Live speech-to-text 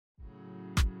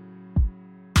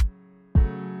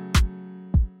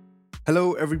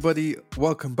Hello, everybody.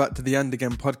 Welcome back to the And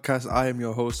Again podcast. I am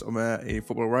your host, Omer, a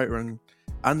football writer and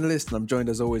analyst, and I'm joined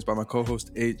as always by my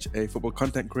co-host H, a football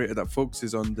content creator that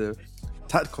focuses on the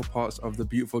tactical parts of the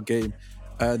beautiful game.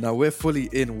 Now we're fully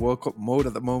in World Cup mode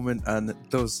at the moment, and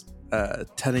those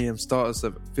 10 a.m. starters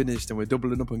have finished, and we're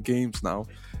doubling up on games now.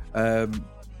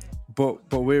 But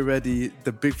we're ready.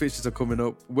 The big fixtures are coming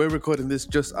up. We're recording this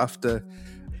just after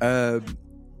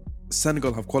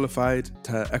Senegal have qualified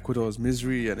to Ecuador's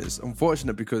misery, and it's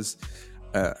unfortunate because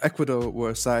Ecuador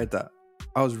were a side that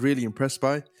I was really impressed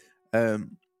by.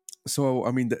 So,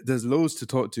 I mean, there's loads to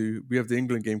talk to. We have the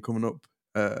England game coming up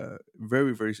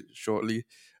very, very shortly,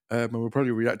 and we'll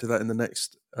probably react to that in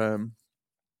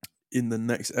the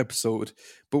next episode.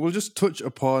 But we'll just touch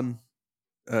upon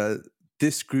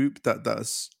this group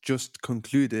that's just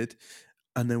concluded,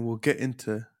 and then we'll get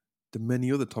into the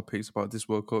many other topics about this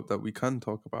World Cup that we can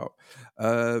talk about.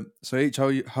 So H, how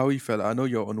are you fella? I know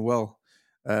you're unwell,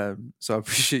 so I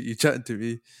appreciate you chatting to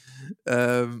me.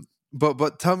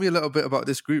 But tell me a little bit about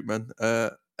this group, man.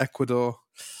 Ecuador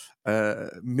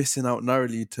missing out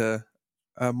narrowly to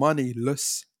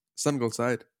Mane-less Senegal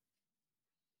side.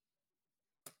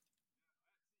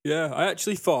 Yeah, I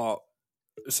actually thought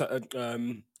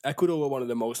Ecuador were one of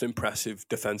the most impressive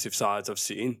defensive sides I've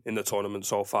seen in the tournament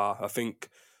so far. I think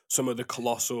some of the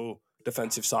colossal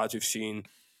defensive sides we've seen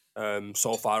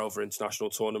so far over international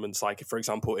tournaments, like for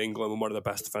example England, were one of the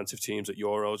best defensive teams at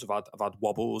Euros. Have had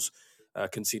wobbles,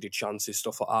 conceded chances,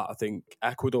 stuff like that. I think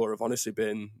Ecuador have honestly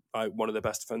been like one of the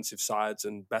best defensive sides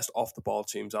and best off the ball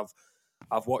teams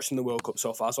I've watched in the World Cup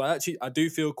so far. So I do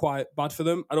feel quite bad for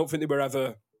them. I don't think they were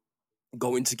ever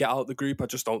going to get out of the group. I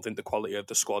just don't think the quality of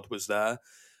the squad was there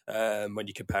when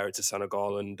you compare it to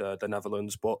Senegal and the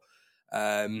Netherlands. But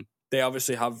they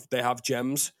obviously have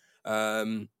gems.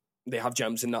 They have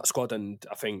gems in that squad, and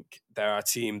I think they're a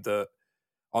team that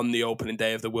on the opening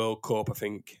day of the World Cup, I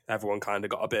think everyone kind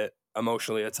of got a bit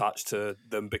emotionally attached to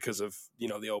them because of, you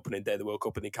know, the opening day of the World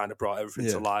Cup, and they kind of brought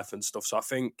everything to life and stuff. So I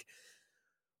think,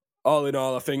 all in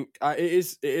all, I think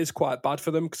it is quite bad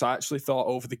for them, because I actually thought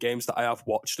over the games that I have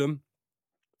watched them,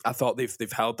 I thought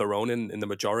they've held their own in the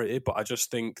majority, but I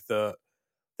just think that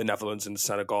the Netherlands and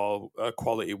Senegal,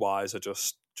 quality wise, are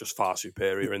just far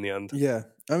superior in the end. Yeah,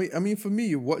 I mean, for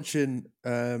me, watching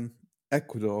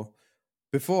Ecuador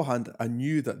beforehand, I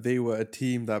knew that they were a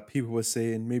team that people were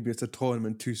saying maybe it's a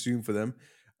tournament too soon for them.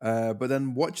 But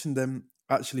then watching them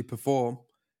actually perform,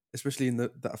 especially in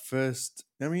that first,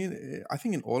 I mean, I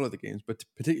think in all of the games, but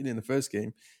particularly in the first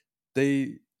game,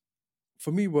 they,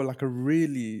 for me, were like a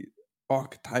really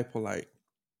archetypal like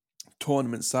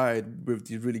tournament side with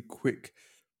these really quick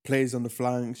plays on the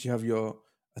flanks. You have your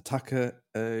attacker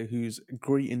who's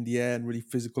great in the air and really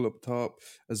physical up top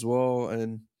as well,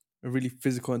 and a really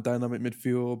physical and dynamic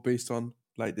midfield based on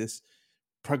like this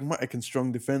pragmatic and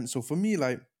strong defense. So for me,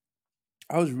 like,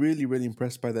 I was really, really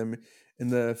impressed by them in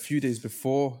the few days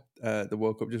before the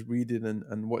World Cup, just reading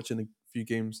and watching a few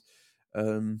games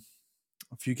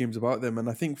about them. And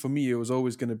I think for me, it was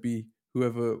always going to be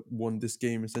whoever won this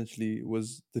game essentially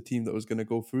was the team that was going to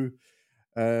go through.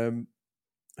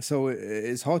 So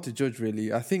it's hard to judge,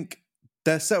 really. I think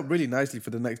they're set up really nicely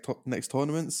for the next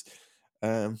tournaments.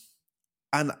 And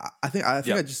I think I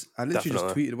literally definitely just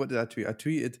tweeted. What did I tweet? I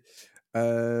tweeted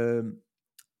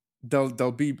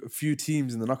there'll be a few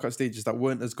teams in the knockout stages that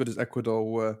weren't as good as Ecuador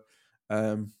were,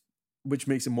 which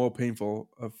makes it more painful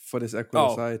for this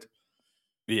Ecuador side.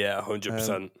 Yeah,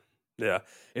 100%. Yeah,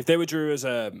 if they were drew as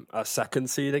a second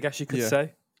seed, I guess you could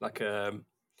say, like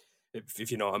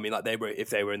if you know what I mean, like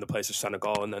if they were in the place of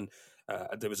Senegal, and then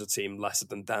there was a team lesser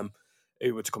than them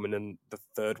who were to come in the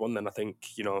third one, then I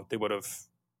think, you know, they would have,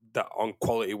 that on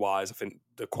quality wise, I think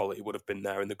the quality would have been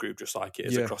there in the group just like it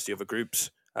is across the other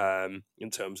groups,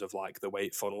 in terms of like the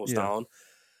weight funnels down.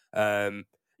 I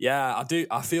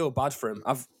feel bad for him.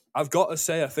 I've got to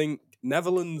say, I think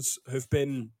Netherlands have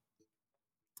been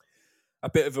a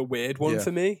bit of a weird one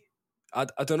for me. I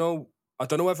don't know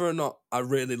whether or not I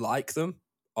really like them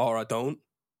or I don't.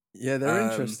 Yeah, they're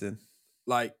interesting.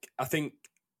 Like, I think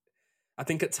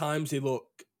at times they look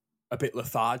a bit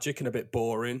lethargic and a bit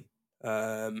boring,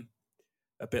 a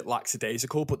bit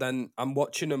lackadaisical. But then I'm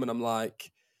watching them and I'm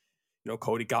like, you know,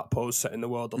 Cody Gakpo's setting the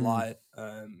world alight.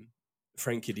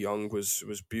 Frankie de Jong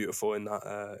was beautiful in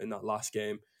that last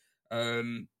game.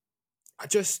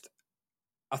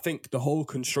 I think the whole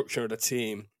construction of the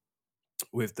team,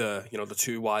 with the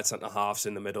two wide centre halves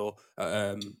in the middle,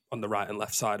 on the right and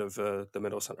left side of the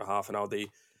middle centre half, and how they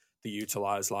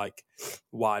utilise like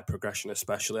wide progression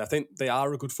especially. I think they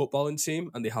are a good footballing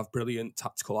team and they have brilliant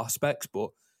tactical aspects,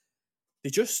 but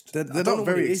they're I don't know not what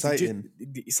very it is. exciting.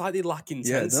 It's like they lack Yeah,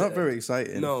 intensity. they're not very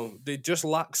exciting. No, they just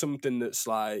lack something that's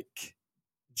like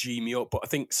G me up. But I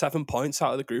think 7 points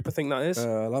out of the group, I think that is.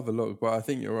 I'll have a look, but I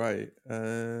think you're right.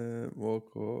 World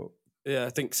Cup. Yeah, I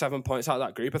think 7 points out of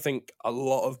that group. I think a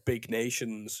lot of big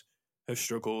nations have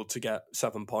struggled to get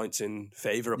 7 points in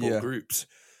favourable groups.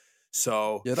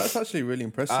 So yeah, that's actually really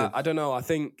impressive. I don't know. I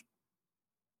think,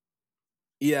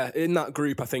 yeah, in that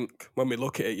group, I think when we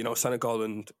look at it, you know, Senegal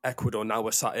and Ecuador, now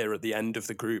we're sat here at the end of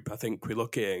the group. I think we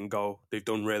look at it and go, they've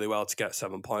done really well to get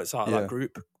 7 points out of that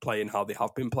group, playing how they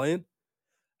have been playing.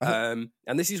 And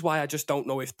this is why I just don't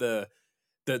know if they're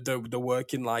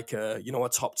working like a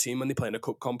top team when they play in a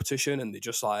cup competition and they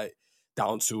just like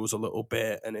down tools a little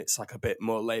bit and it's like a bit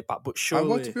more laid back. But surely,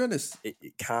 well, to be honest,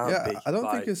 it can't be. I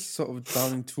don't think it's sort of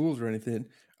downing tools or anything.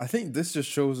 I think this just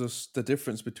shows us the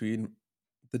difference between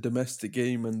the domestic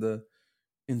game and the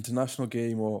international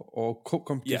game or cup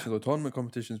competitions or tournament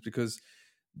competitions, because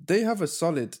they have a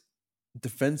solid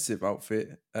defensive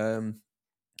outfit.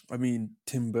 I mean,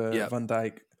 Timber, Van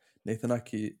Dijk, Nathan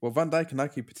Ake. Well, Van Dijk and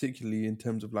Ake particularly in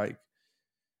terms of like,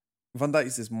 Van Dijk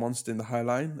is this monster in the high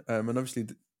line. And obviously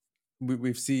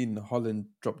we've seen Holland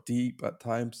drop deep at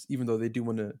times, even though they do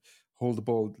want to hold the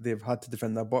ball, they've had to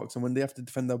defend their box. And when they have to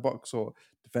defend their box or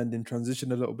defend in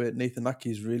transition a little bit, Nathan Ake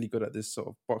is really good at this sort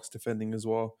of box defending as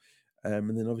well.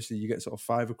 And then obviously you get sort of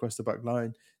 5 across the back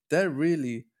line. They're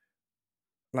really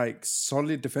like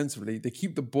solid defensively. They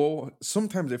keep the ball.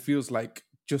 Sometimes it feels like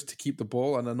just to keep the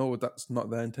ball, and I know that's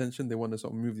not their intention. They want to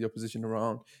sort of move the opposition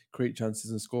around, create chances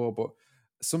and score, but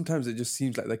sometimes it just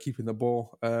seems like they're keeping the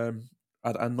ball and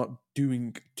not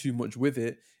doing too much with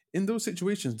it. In those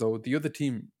situations, though, the other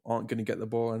team aren't going to get the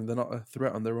ball and they're not a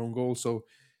threat on their own goal. So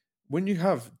when you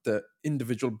have the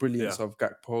individual brilliance of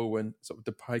Gakpo and sort of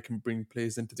Depay can bring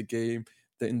players into the game,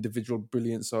 the individual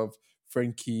brilliance of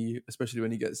Frenkie, especially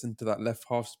when he gets into that left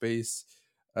half space,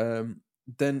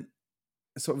 then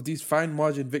sort of these fine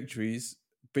margin victories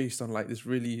based on like this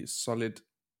really solid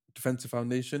defensive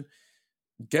foundation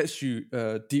gets you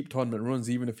deep tournament runs,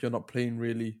 even if you're not playing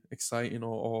really exciting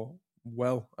or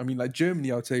well. I mean, like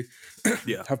Germany, I would say,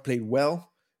 have played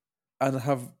well and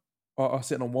are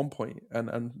sitting on 1 point,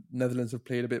 and Netherlands have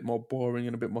played a bit more boring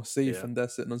and a bit more safe, and they're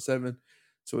sitting on 7.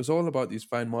 So it's all about these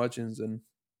fine margins. And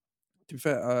to be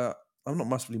fair, I'm not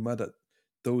massively mad at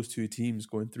those two teams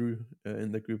going through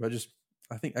in the group.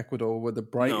 I think Ecuador were the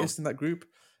brightest in that group,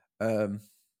 but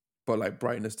like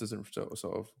brightness doesn't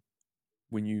sort of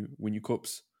win you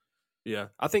cups. Yeah,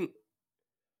 I think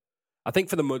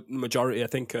for the majority, I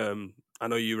think I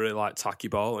know you really like Taki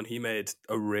Ball, and he made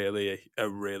a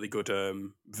really good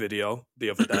video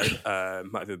the other day,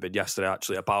 might have even been yesterday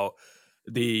actually, about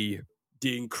the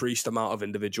increased amount of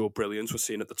individual brilliance we're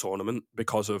seeing at the tournament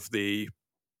because of the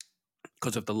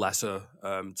lesser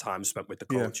time spent with the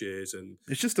coaches, and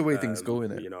it's just the way things go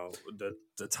in it. You know,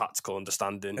 the tactical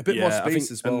understanding, a bit more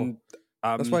space as well.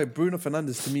 That's why Bruno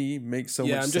Fernandes to me makes so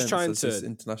much sense as this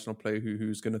international player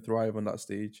who's going to thrive on that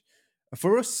stage.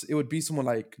 For us, it would be someone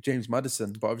like James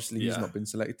Maddison, but obviously he's not been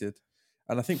selected.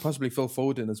 And I think possibly Phil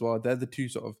Foden as well. They're the two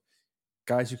sort of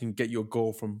guys who can get you a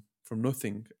goal from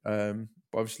nothing. But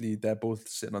obviously they're both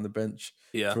sitting on the bench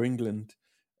for England.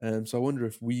 So I wonder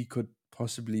if we could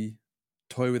possibly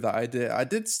toy with that idea. I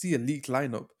did see a leaked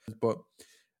lineup, but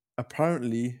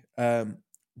apparently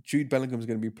Jude Bellingham is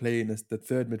going to be playing as the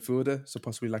third midfielder, so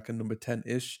possibly like a number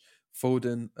 10-ish.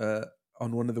 Foden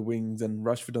on one of the wings and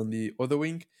Rashford on the other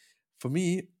wing. For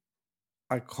me,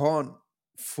 I can't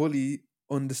fully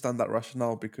understand that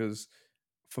rationale, because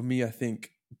for me, I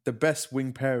think the best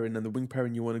wing pairing and the wing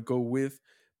pairing you want to go with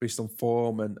based on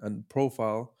form and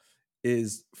profile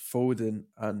is Foden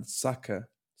and Saka.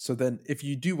 So then if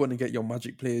you do want to get your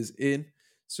magic players in,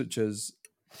 such as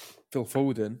Phil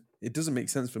Foden, it doesn't make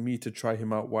sense for me to try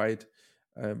him out wide,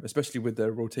 especially with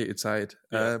the rotated side.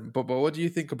 But what do you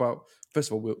think about,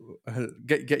 first of all, we'll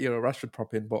get your Rashford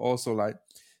prop in, but also like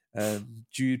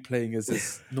Jude playing as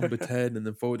this number 10 and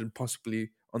then Foden possibly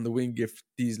on the wing if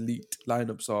these leaked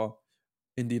lineups are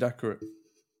indeed accurate?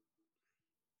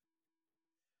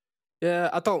 Yeah,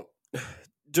 I don't.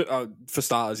 For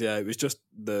starters, it was just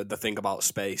the thing about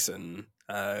space and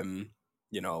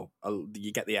you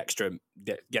get the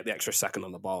extra second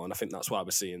on the ball, and I think that's why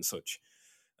we're seeing such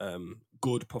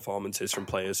good performances from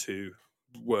players who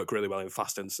work really well in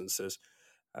fast instances,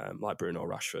 like Bruno,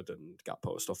 Rashford, and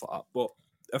Gakpo, stuff like that. But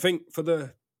I think for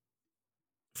the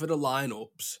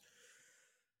lineups,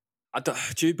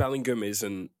 Jude Bellingham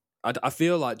isn't. I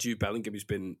feel like Jude Bellingham has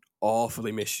been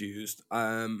awfully misused.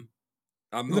 In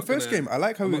the first game, I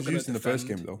like how he was used in the first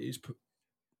game though.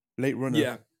 Late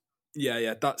runner.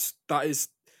 Yeah. That's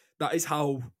that is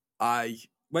how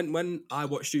when I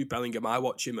watch Jude Bellingham, I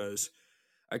watch him as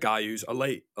a guy who's a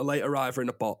late arriver in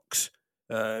a box.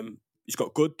 He's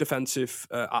got good defensive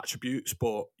attributes,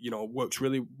 but works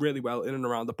really well in and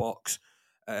around the box.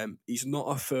 He's not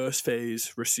a first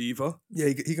phase receiver. Yeah,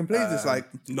 he can play this like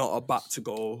not a back to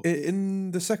goal.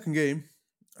 In the second game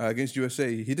against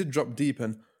USA. He did drop deep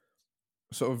and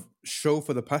sort of show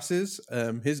for the passes.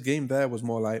 His game there was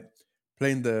more like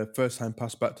playing the first time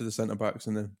pass back to the centre backs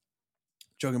and then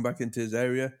jogging back into his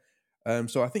area.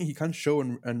 So I think he can show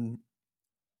and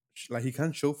like he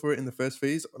can show for it in the first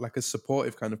phase, like a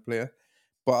supportive kind of player.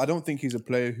 But I don't think he's a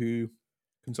player who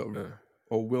can sort of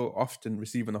or will often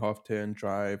receive in a half turn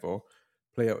drive or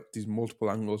play out these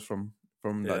multiple angles from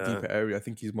that deeper area. I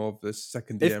think he's more of the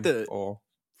second DM or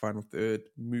final third,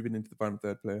 moving into the final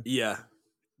third player. Yeah.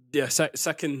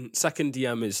 Second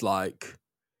DM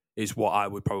is what I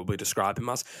would probably describe him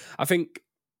as. I think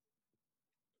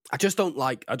I just don't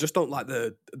like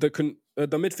the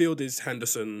midfield is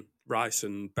Henderson, Rice,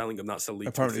 and Bellingham. That's the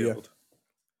Leeds midfield. Yeah.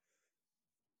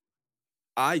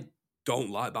 I don't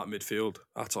like that midfield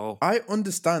at all. I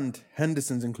understand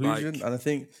Henderson's inclusion, and I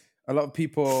think a lot of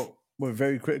people were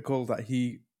very critical that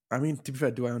he. I mean, to be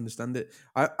fair, do I understand it?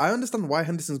 I understand why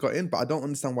Henderson's got in, but I don't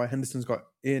understand why Henderson's got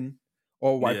in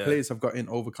or why players have got in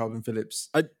over Calvin Phillips.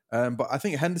 But I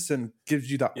think Henderson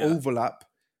gives you that overlap,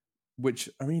 which,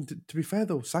 I mean, to be fair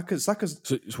though, Saka's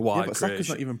wide but Saka's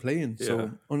not even playing. Yeah.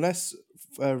 So unless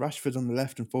Rashford's on the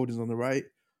left and Foden's on the right,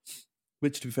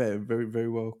 which to be fair, very, very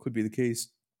well could be the case,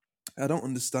 I don't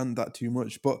understand that too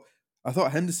much. But I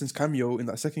thought Henderson's cameo in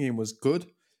that second game was good.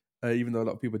 Even though a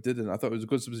lot of people didn't. I thought it was a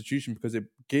good substitution because it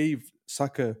gave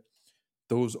Saka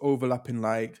those overlapping,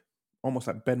 like almost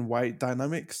like Ben White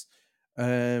dynamics.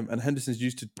 And Henderson's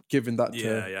used to giving that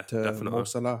to Mo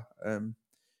Salah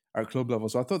at club level.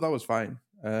 So I thought that was fine.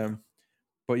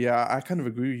 But yeah, I kind of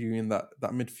agree with you in that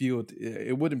midfield,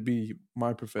 it wouldn't be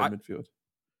my preferred midfield.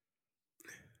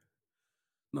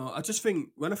 No, I just think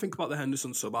when I think about the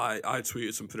Henderson sub, I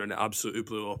tweeted something and it absolutely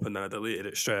blew up, and then I deleted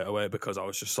it straight away because I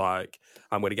was just like,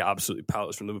 I'm going to get absolutely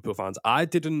pelted from Liverpool fans. I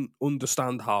didn't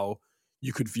understand how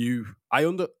you could view. I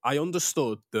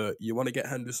understood that you want to get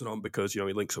Henderson on because he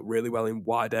links up really well in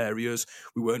wide areas.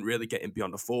 We weren't really getting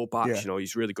beyond the fullbacks. Yeah.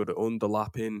 He's really good at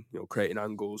underlapping, creating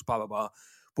angles, blah blah blah.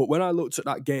 But when I looked at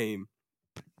that game,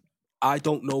 I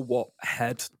don't know what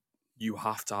head you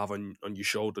have to have on your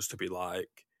shoulders to be like,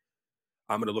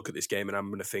 I'm going to look at this game and I'm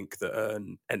going to think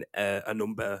that a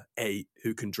number 8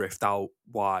 who can drift out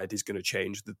wide is going to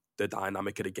change the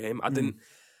dynamic of the game.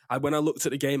 When I looked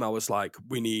at the game, I was like,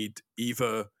 we need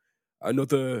either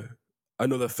another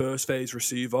first phase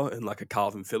receiver in like a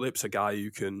Calvin Phillips, a guy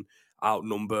who can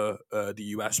outnumber the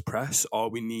US press, or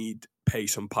we need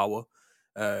pace and power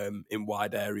in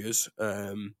wide areas.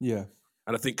 And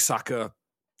I think Saka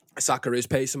is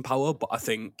pace and power, but I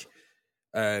think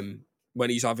when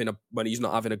he's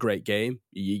not having a great game,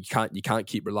 you can't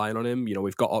keep relying on him.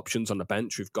 We've got options on the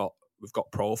bench. We've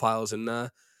got profiles in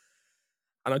there,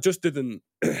 and I just didn't.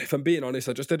 If I'm being honest,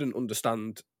 I just didn't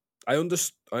understand. I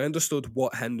understood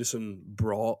what Henderson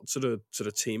brought to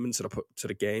the team and to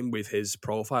the game with his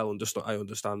profile. I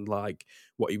understand like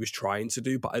what he was trying to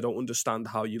do, but I don't understand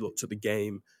how you looked at the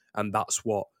game and that's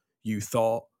what you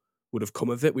thought would have come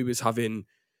of it. We was having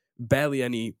barely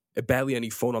any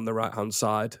fun on the right hand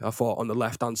side. I thought on the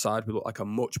left hand side we looked like a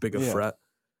much bigger threat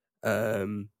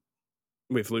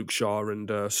with Luke Shaw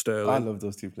and Sterling. I love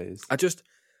those two players.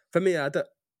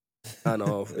 I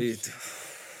know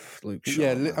Luke Shaw.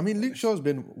 Yeah, I mean Luke Shaw's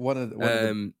been one of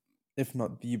the, if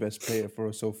not the best player for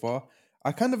us so far.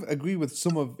 I kind of agree with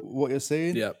some of what you're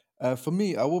saying. Yeah. For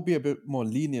me, I will be a bit more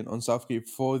lenient on Southgate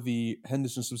for the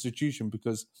Henderson substitution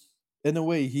because in a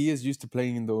way, he is used to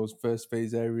playing in those first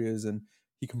phase areas and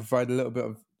he can provide a little bit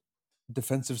of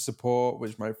defensive support,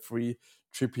 which might free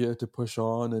Trippier to push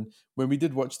on. And when we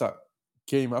did watch that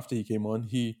game after he came on,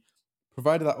 he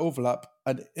provided that overlap.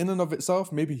 And in and of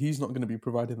itself, maybe he's not going to be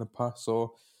providing a pass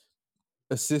or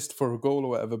assist for a goal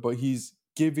or whatever, but he's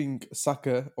giving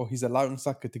Saka or he's allowing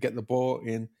Saka to get the ball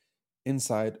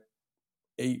inside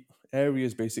 8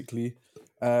 areas basically.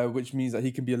 Which means that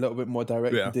he can be a little bit more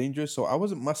direct and dangerous. So I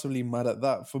wasn't massively mad at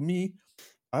that. For me,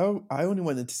 I only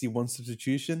wanted to see one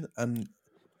substitution, and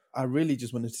I really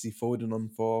just wanted to see Foden on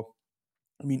for,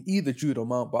 either Jude or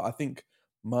Mount, but I think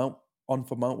Mount on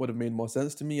for Mount would have made more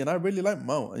sense to me. And I really like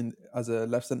Mount as a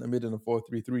left centre mid in a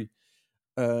 4-3-3.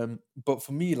 But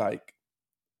for me, like,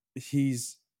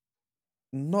 he's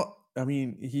not,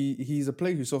 he's a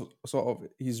player who sort of,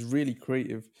 he's really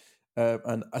creative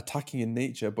and attacking in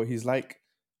nature, but he's like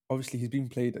obviously he's been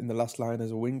played in the last line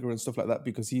as a winger and stuff like that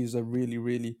because he is a really,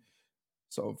 really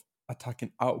sort of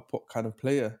attacking output kind of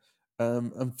player.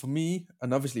 And for me,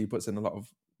 and obviously he puts in a lot of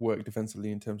work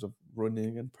defensively in terms of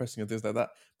running and pressing and things like that.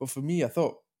 But for me, I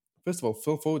thought, first of all,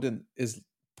 Phil Foden is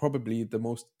probably the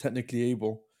most technically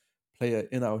able player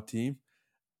in our team.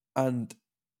 And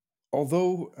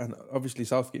although, and obviously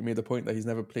Southgate made the point that he's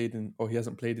never played in, or he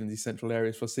hasn't played in these central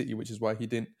areas for City, which is why he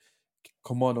didn't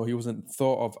come on, or he wasn't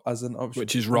thought of as an option.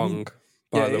 Which is I mean, wrong,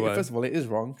 by the way. First of all, it is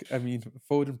wrong. I mean,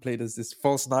 Foden played as this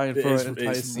false nine It for is- an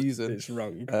entire it's- season. It's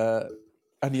wrong.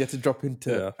 And he had to drop into,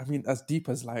 Yeah. I mean, as deep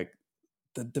as like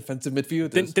the defensive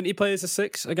midfielders. Didn't he play as a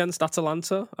 6 against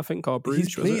Atalanta, I think, or Bruges?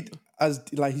 He's played as,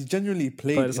 like, he's genuinely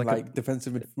played as in like a- like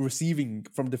defensive receiving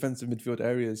from defensive midfield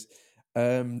areas.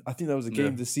 I think there was a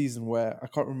game this season where I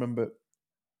can't remember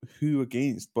who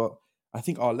against, but I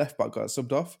think our left back got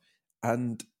subbed off,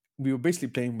 and we were basically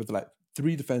playing with like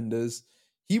 3 defenders.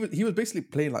 He was basically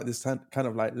playing like this kind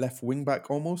of like left wing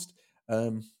back almost,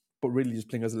 but really just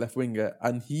playing as a left winger.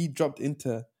 And he dropped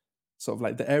into sort of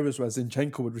like the areas where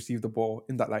Zinchenko would receive the ball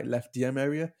in that like left DM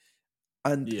area,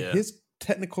 and his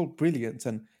technical brilliance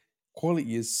and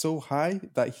quality is so high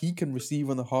that he can receive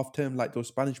on the half term like those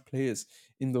Spanish players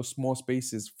in those small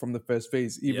spaces from the first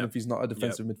phase, even if he's not a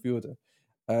defensive midfielder.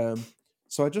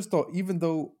 So I just thought, even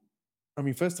though, I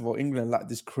mean, first of all, England lacked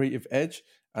this creative edge,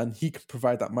 and he can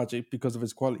provide that magic because of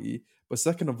his quality. But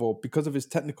second of all, because of his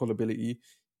technical ability,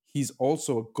 he's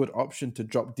also a good option to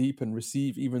drop deep and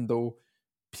receive, even though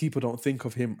people don't think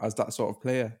of him as that sort of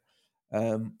player.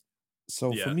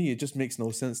 So for me, it just makes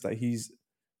no sense that he's,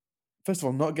 first of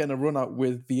all, not getting a run out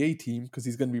with the A team because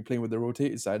he's going to be playing with the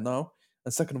rotated side now.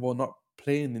 And second of all, not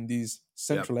playing in these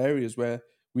central areas where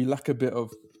we lack a bit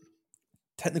of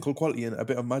technical quality and a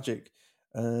bit of magic.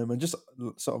 And just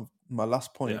sort of my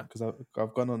last point, because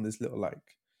I've gone on this little, like,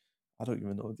 I don't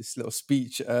even know, this little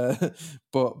speech.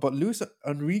 But Luis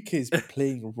Enrique is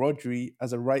playing Rodri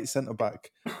as a right centre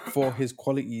back for his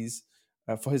qualities,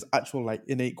 for his actual like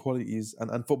innate qualities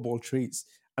and football traits.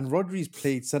 And Rodri's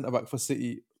played centre back for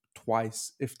City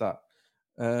twice, if that.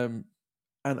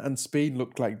 And Spain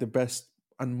looked like the best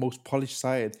and most polished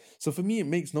side. So for me, it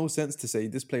makes no sense to say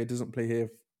this player doesn't play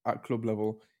here at club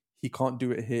level. He can't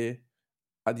do it here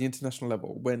at the international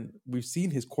level when we've seen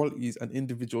his qualities and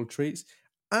individual traits,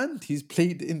 and he's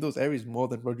played in those areas more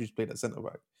than Rodri's played at centre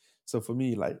back. So for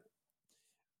me, like,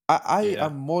 I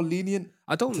am more lenient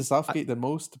to Southgate than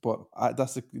most, but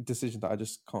that's a decision that I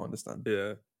just can't understand.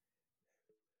 Yeah.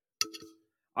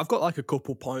 I've got like a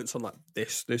couple points on like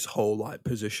this whole like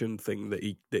position thing that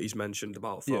he's mentioned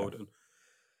about Foden.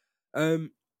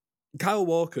 Kyle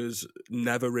Walker's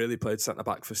never really played centre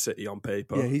back for City on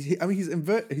paper. Yeah, he's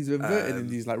inverted in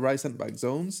these like right centre back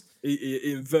zones.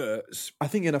 He inverts. I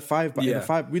think in a 5 back. In a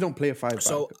 5, we don't play a 5 back.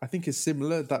 So, I think it's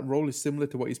similar. That role is similar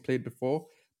to what he's played before.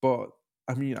 But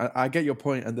I mean, I get your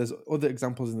point, and there's other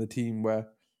examples in the team where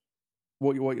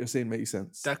what you're saying makes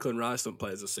sense. Declan Rice don't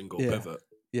play as a single pivot.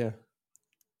 Yeah.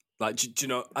 Like, do you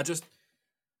know? I just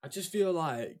feel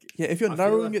like if you're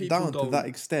narrowing it down to that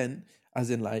extent, as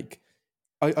in like,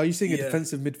 are you saying a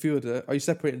defensive midfielder? Are you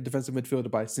separating a defensive midfielder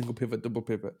by single pivot, double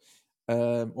pivot,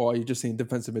 or are you just saying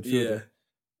defensive midfielder? Yeah.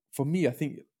 For me, I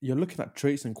think you're looking at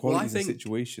traits and qualities and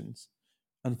situations.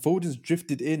 And Foden's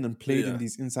drifted in and played in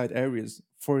these inside areas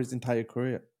for his entire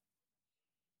career.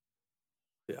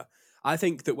 Yeah, I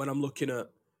think that when I'm looking at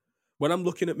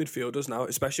midfielders now,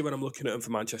 especially when I'm looking at them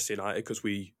for Manchester United, because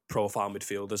we profile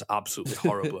midfielders absolutely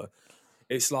horribly.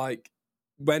 It's like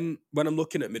when I'm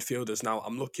looking at midfielders now,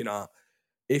 I'm looking at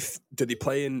did he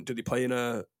play in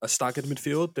a staggered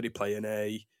midfield? Did he play in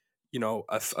a 2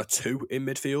 in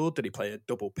midfield? Did he play a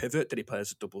double pivot? Did he play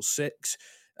as a double 6?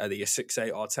 Are they a 6,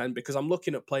 8 or 10? Because I'm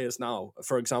looking at players now,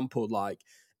 for example, like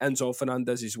Enzo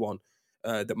Fernandez is one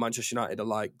that Manchester United are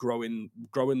like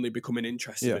growingly becoming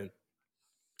interested in.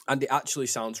 And it actually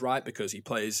sounds right because he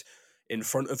plays in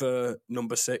front of a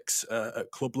number 6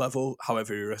 at club level,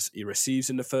 however he receives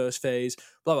in the first phase,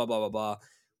 blah, blah, blah, blah, blah.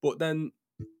 But then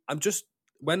I'm just,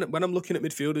 when I'm looking at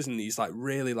midfielders in these like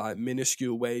really like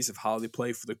minuscule ways of how they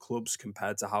play for the clubs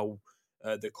compared to how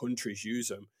the countries use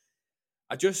them,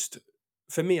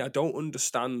 for me, I don't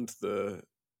understand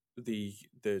he's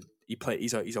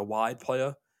a wide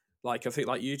player. Like, I think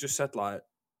like you just said, like,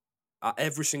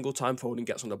 every single time Foden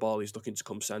gets on the ball, he's looking to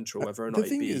come central, whether or not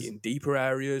it be in deeper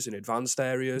areas, in advanced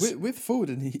areas. With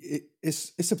Foden,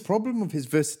 it's a problem of his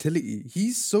versatility.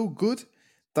 He's so good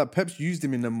that Pep's used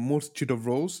him in a multitude of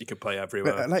roles. He could play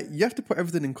everywhere. But, like, you have to put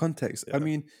everything in context. Yeah. I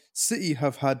mean, City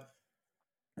have had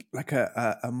like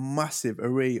a massive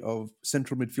array of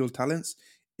central midfield talents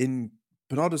in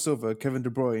Bernardo Silva, Kevin De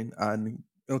Bruyne, and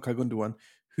Ilkay Gundogan,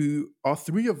 who are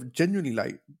three of genuinely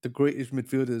like the greatest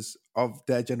midfielders of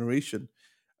their generation.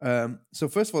 So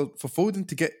first of all, for Foden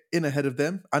to get in ahead of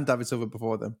them and David Silva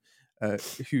before them,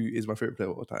 who is my favorite player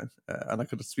of all time, and I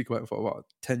could speak about him for about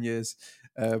 10 years,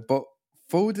 but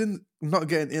Foden not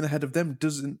getting in ahead of them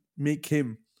doesn't make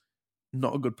him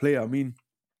not a good player. I mean,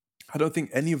 I don't think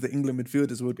any of the England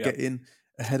midfielders would Yeah. get in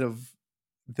ahead of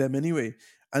them anyway.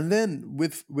 And then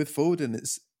with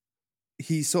Foden,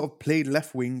 he sort of played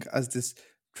left wing as this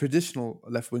traditional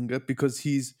left winger because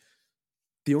he's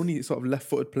the only sort of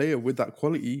left-footed player with that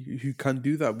quality who can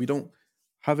do that. We don't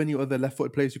have any other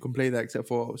left-footed players who can play that except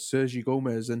for Sergio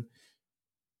Gomez. And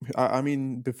I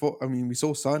mean, we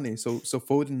saw Sane, so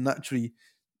Foden naturally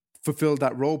fulfilled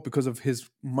that role because of his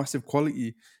massive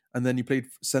quality. And then he played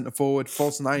centre forward,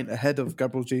 false nine ahead of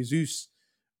Gabriel Jesus,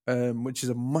 which is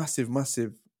a massive,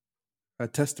 massive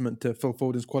testament to Phil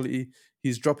Foden's quality.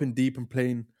 He's dropping deep and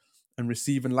playing and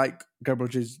receiving like Gabriel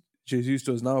Jesus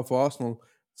does now for Arsenal,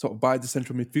 sort of by the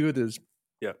central midfielders.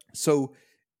 Yeah. So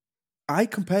I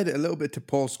compared it a little bit to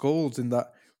Paul Scholes in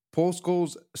that Paul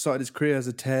Scholes started his career as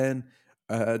a 10,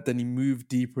 then he moved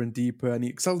deeper and deeper, and he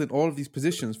excelled in all of these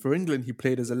positions. For England, he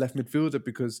played as a left midfielder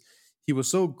because he was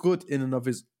so good in and of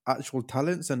his actual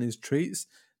talents and his traits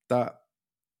that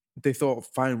they thought,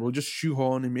 fine, we'll just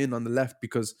shoehorn him in on the left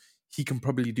because he can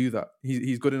probably do that.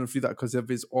 He's good enough to do that because of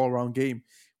his all-round game.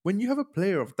 When you have a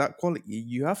player of that quality,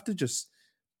 you have to just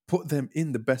put them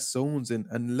in the best zones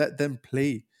and let them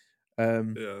play.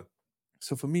 Yeah.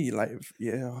 So for me, like,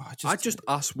 yeah, I just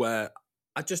asked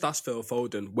Phil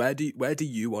Foden, where do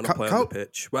you want to play on the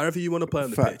pitch? Wherever you want to play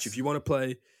on the pitch. If you want to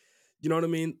play, you know what I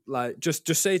mean? Like, just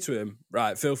say to him,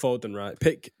 right, Phil Foden, right,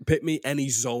 pick me any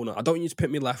zoner. I don't want you to pick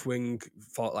me left wing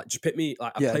for like, just pick me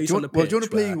like a place on the pitch. Do you want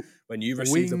to play when you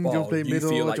receive the ball, do you want to play middle?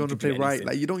 feel like do you want to play right? anything.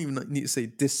 Like, you don't even need to say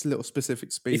this little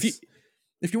specific space.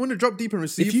 If you want to drop deep and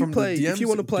receive from the DMs, if you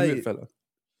want to play, do it, fella.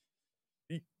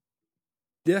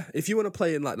 Yeah, if you want to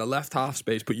play in like the left half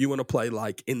space, but you want to play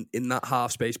like in that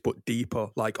half space, but deeper,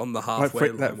 like on the halfway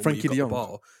line, like Frankie de Jong. The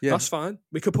ball, that's fine.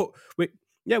 We could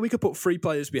put 3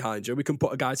 players behind you. We can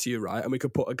put a guy to your right, and we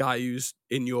could put a guy who's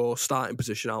in your starting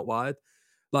position out wide.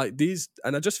 Like these,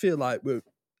 and I just feel like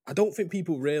I don't think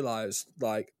people realise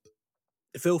like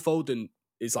Phil Foden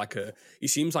is he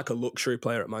seems like a luxury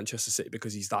player at Manchester City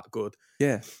because he's that good.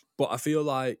 Yeah, but I feel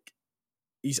like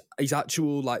he's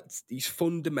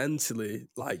fundamentally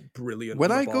like brilliant.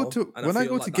 When I go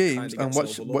to games and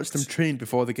watch them train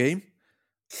before the game,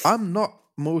 I'm not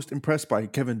most impressed by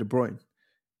Kevin De Bruyne.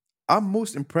 I'm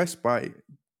most impressed by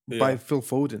Phil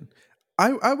Foden.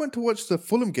 I went to watch the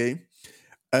Fulham game,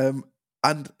 and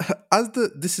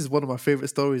this is one of my favorite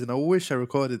stories, and I wish I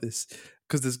recorded this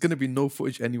because there's going to be no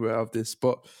footage anywhere of this,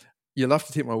 but you'll have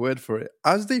to take my word for it.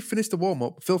 As they finished the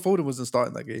warm-up, Phil Foden wasn't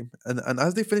starting that game. And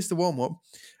as they finished the warm-up,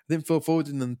 I think Phil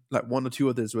Foden and like one or two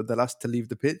others were the last to leave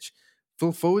the pitch.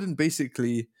 Phil Foden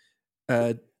basically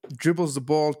dribbles the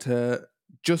ball to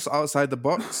just outside the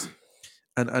box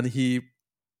and he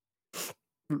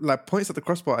like points at the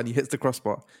crossbar and he hits the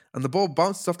crossbar. And the ball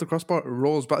bounces off the crossbar,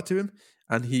 rolls back to him,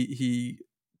 and he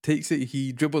takes it,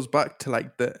 he dribbles back to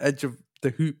like the edge of the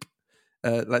hoop,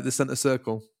 like the center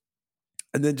circle.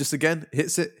 And then just again,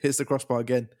 hits the crossbar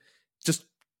again. Just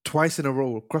twice in a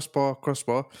row, crossbar.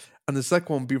 And the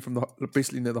second one being from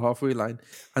basically near the halfway line.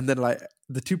 And then like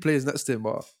the two players next to him,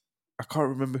 I can't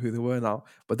remember who they were now,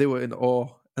 but they were in awe.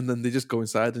 And then they just go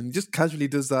inside and he just casually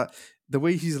does that. The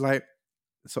way he's like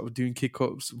sort of doing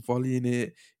kick-ups, volleying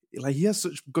it. Like he has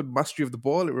such good mastery of the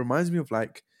ball. It reminds me of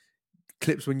like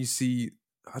clips when you see,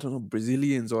 I don't know,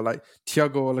 Brazilians or like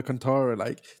Thiago Alcantara.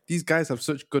 Like these guys have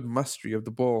such good mastery of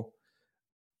the ball.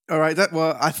 All right,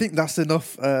 I think that's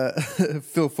enough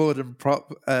Phil Foden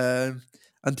prop. And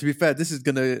to be fair, this is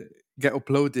going to get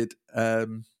uploaded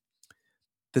the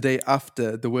day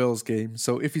after the Wales game.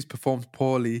 So if he's performed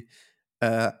poorly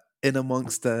in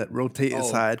amongst the rotated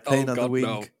side, playing on the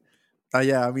wing... No.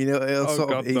 Yeah, I mean, it'll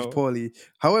sort of age poorly.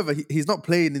 However, he's not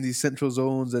playing in these central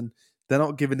zones and they're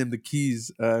not giving him the keys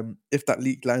if that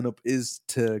league lineup is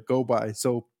to go by.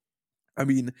 So, I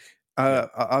mean...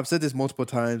 I've said this multiple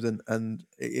times, and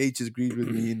H has agreed with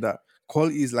me in that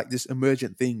quality is like this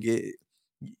emergent thing.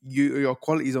 Your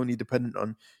quality is only dependent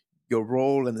on your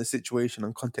role and the situation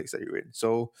and context that you're in.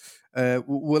 So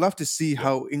we'll have to see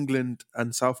how England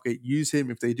and Southgate use him,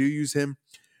 if they do use him,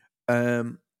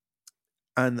 and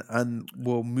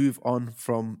we'll move on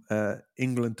from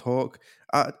England talk.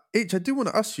 H, I do want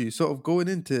to ask you, sort of going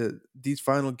into these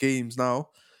final games now.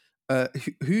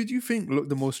 Who do you think looked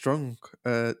the most strong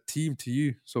team to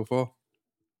you so far?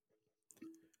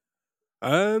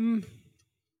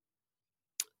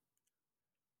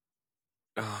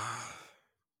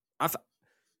 I've,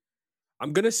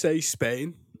 I'm gonna say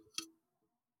Spain,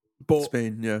 but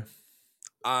Spain, yeah.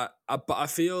 but I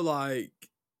feel like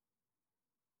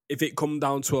if it come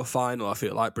down to a final, I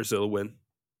feel like Brazil win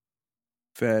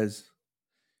Fairs.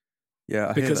 Yeah,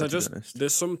 I hear because that, to be honest.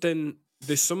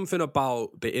 there's something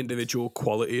about the individual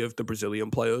quality of the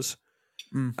Brazilian players,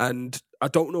 Mm, and I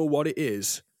don't know what it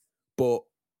is, but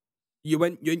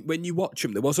when you watch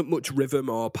them, there wasn't much rhythm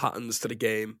or patterns to the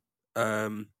game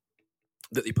that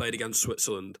they played against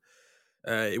Switzerland.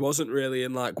 It wasn't really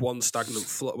in like one stagnant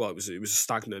flow. Well, it was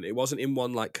stagnant. It wasn't in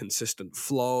one like consistent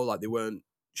flow. Like they weren't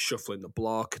shuffling the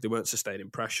block. They weren't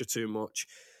sustaining pressure too much.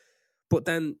 But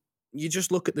then you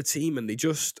just look at the team and they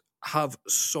just have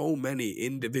so many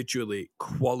individually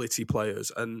quality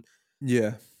players. And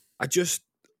yeah, I just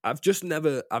I've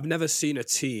never seen a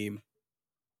team.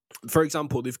 For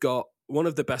example, they've got one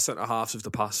of the best centre halves of the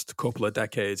past couple of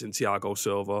decades in Thiago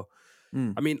Silva.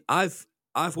 mm, I mean, I've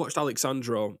watched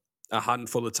Alexandro a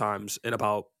handful of times in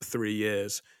about 3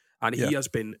 years, and yeah. he has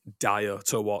been dire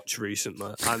to watch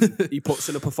recently. And he puts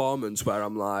in a performance where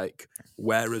I'm like,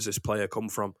 where has this player come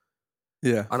from?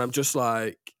 Yeah, And I'm just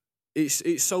like,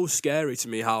 it's so scary to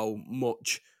me how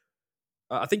much.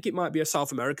 I think it might be a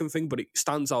South American thing, but it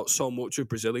stands out so much with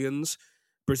Brazilians.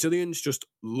 Brazilians just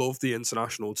love the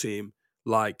international team,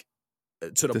 like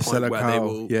to the the point where they Selacao,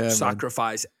 will yeah, man.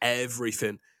 sacrifice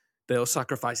everything. They'll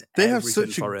sacrifice They have everything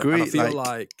such a for it. And I great feel like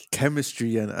like,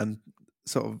 chemistry and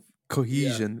sort of yeah,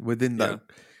 cohesion within yeah, that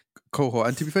cohort.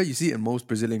 And to be fair, you see it in most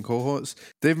Brazilian cohorts.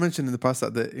 They've mentioned in the past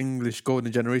that the English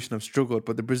golden generation have struggled,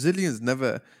 but the Brazilians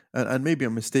never. And maybe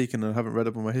I'm mistaken and I haven't read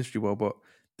up on my history well, but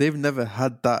they've never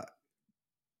had that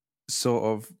sort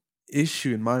of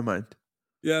issue in my mind.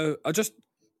 yeah.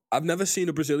 I've never seen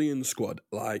a Brazilian squad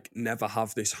like never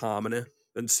have this harmony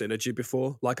and synergy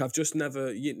before. Like I've just never,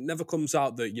 it never comes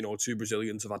out that, two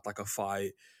Brazilians have had like a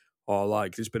fight or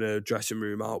like there's been a dressing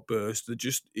room outburst.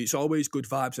 It's always good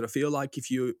vibes. And I feel like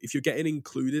if you're getting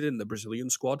included in the Brazilian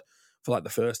squad for like the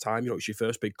first time, it's your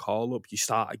first big call up, you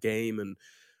start a game and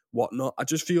whatnot. I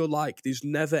just feel like there's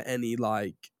never any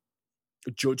like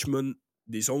judgment.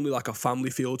 There's only like a family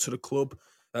feel to the club,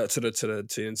 to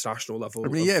the international I level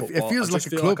mean, of yeah, it football. I feels like just a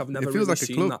feel like club. I've It never feels really like a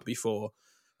seen club. that before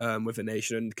with a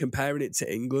nation. And comparing it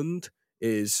to England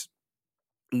is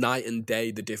night and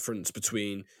day. The difference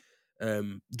between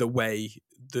the way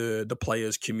the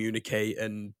players communicate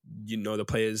and the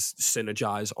players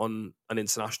synergize on an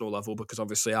international level, because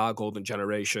obviously our golden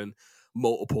generation,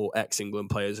 multiple ex-England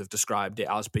players have described it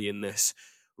as being this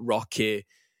rocky,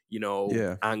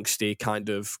 Yeah, angsty kind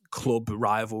of club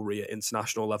rivalry at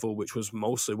international level, which was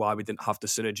mostly why we didn't have the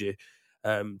synergy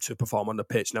to perform on the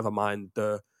pitch, never mind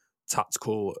the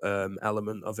tactical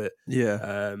element of it. yeah.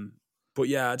 Um, but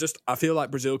yeah, I feel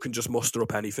like Brazil can just muster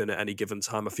up anything at any given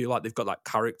time. I feel like they've got that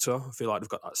character. I feel like they've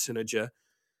got that synergy,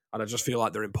 and I just feel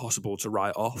like they're impossible to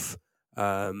write off,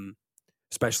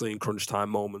 especially in crunch time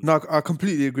moments. No, I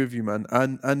completely agree with you, man.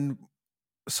 And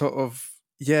sort of,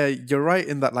 yeah, you're right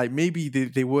in that. Like maybe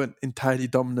they weren't entirely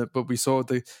dominant, but we saw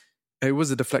it was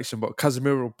a deflection, but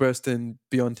Casemiro burst in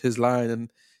beyond his line,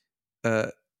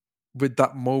 and with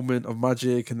that moment of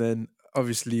magic, and then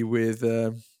obviously with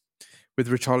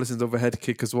Richarlison's overhead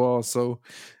kick as well. So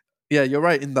yeah, you're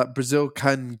right in that Brazil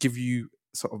can give you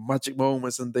sort of magic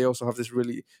moments, and they also have this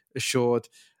really assured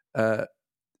uh,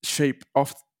 shape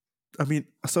off. I mean,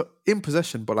 so in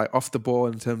possession, but like off the ball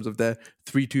in terms of their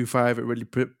 3-2-5, it really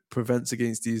prevents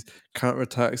against these counter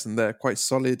attacks, and they're quite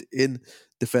solid in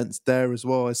defense there as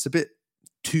well. It's a bit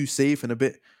too safe and a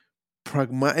bit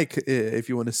pragmatic, if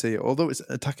you want to say it. Although it's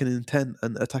attacking in intent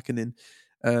and attacking in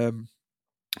um,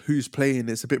 who's playing,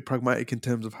 it's a bit pragmatic in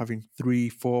terms of having 3,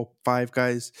 4, 5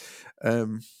 guys. I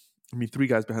mean, 3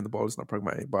 guys behind the ball is not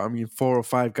pragmatic, but I mean, 4 or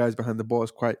 5 guys behind the ball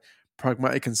is quite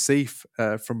pragmatic and safe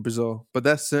from Brazil. But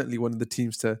that's certainly one of the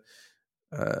teams to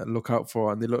look out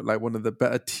for, and they look like one of the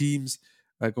better teams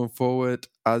going forward,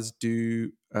 as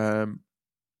do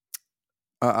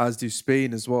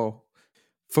Spain as well.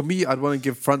 For me, I'd want to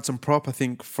give France some prop. I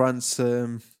think France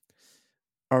are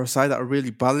a side that are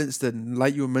really balanced, and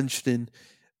like you were mentioning,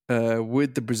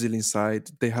 with the Brazilian side,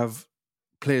 they have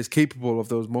players capable of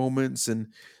those moments, and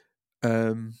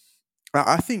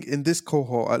I think in this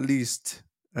cohort at least,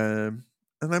 and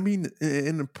I mean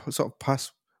in the sort of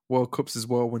past World Cups as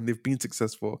well, when they've been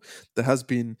successful, there has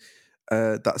been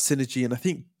that synergy, and I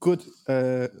think good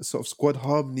sort of squad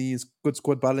harmony is good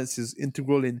squad balance is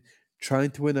integral in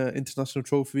trying to win an international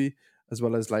trophy, as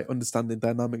well as like understanding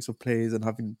dynamics of players and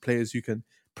having players who can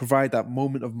provide that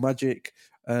moment of magic.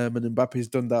 And Mbappe's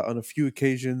done that on a few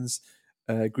occasions.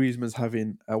 Griezmann's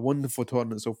having a wonderful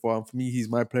tournament so far, and for me, he's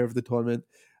my player of the tournament.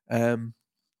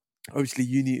 Obviously,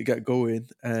 you need to get going,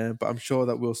 but I'm sure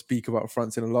that we'll speak about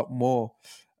France in a lot more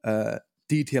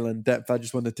detail and depth. I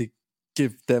just wanted to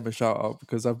give them a shout out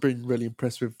because I've been really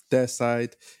impressed with their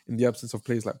side in the absence of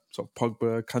players like sort of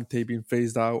Pogba, Kante being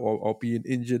phased out or being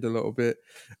injured a little bit.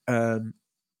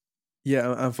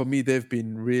 Yeah, and for me, they've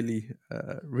been really,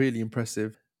 really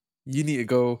impressive. You need to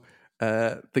go.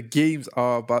 The games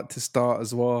are about to start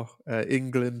as well.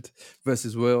 England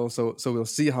versus Wales, so we'll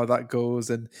see how that goes.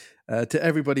 And to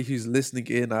everybody who's listening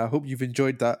in, I hope you've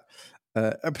enjoyed that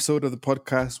episode of the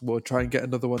podcast. We'll try and get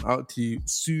another one out to you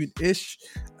soon-ish.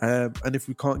 And if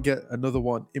we can't get another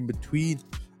one in between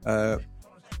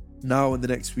now and the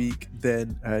next week,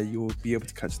 then you'll be able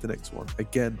to catch the next one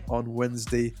again on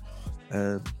Wednesday.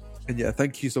 And yeah,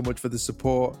 thank you so much for the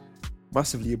support.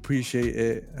 Massively appreciate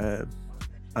it.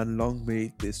 And long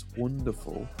may this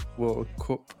wonderful World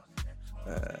Cup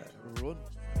run.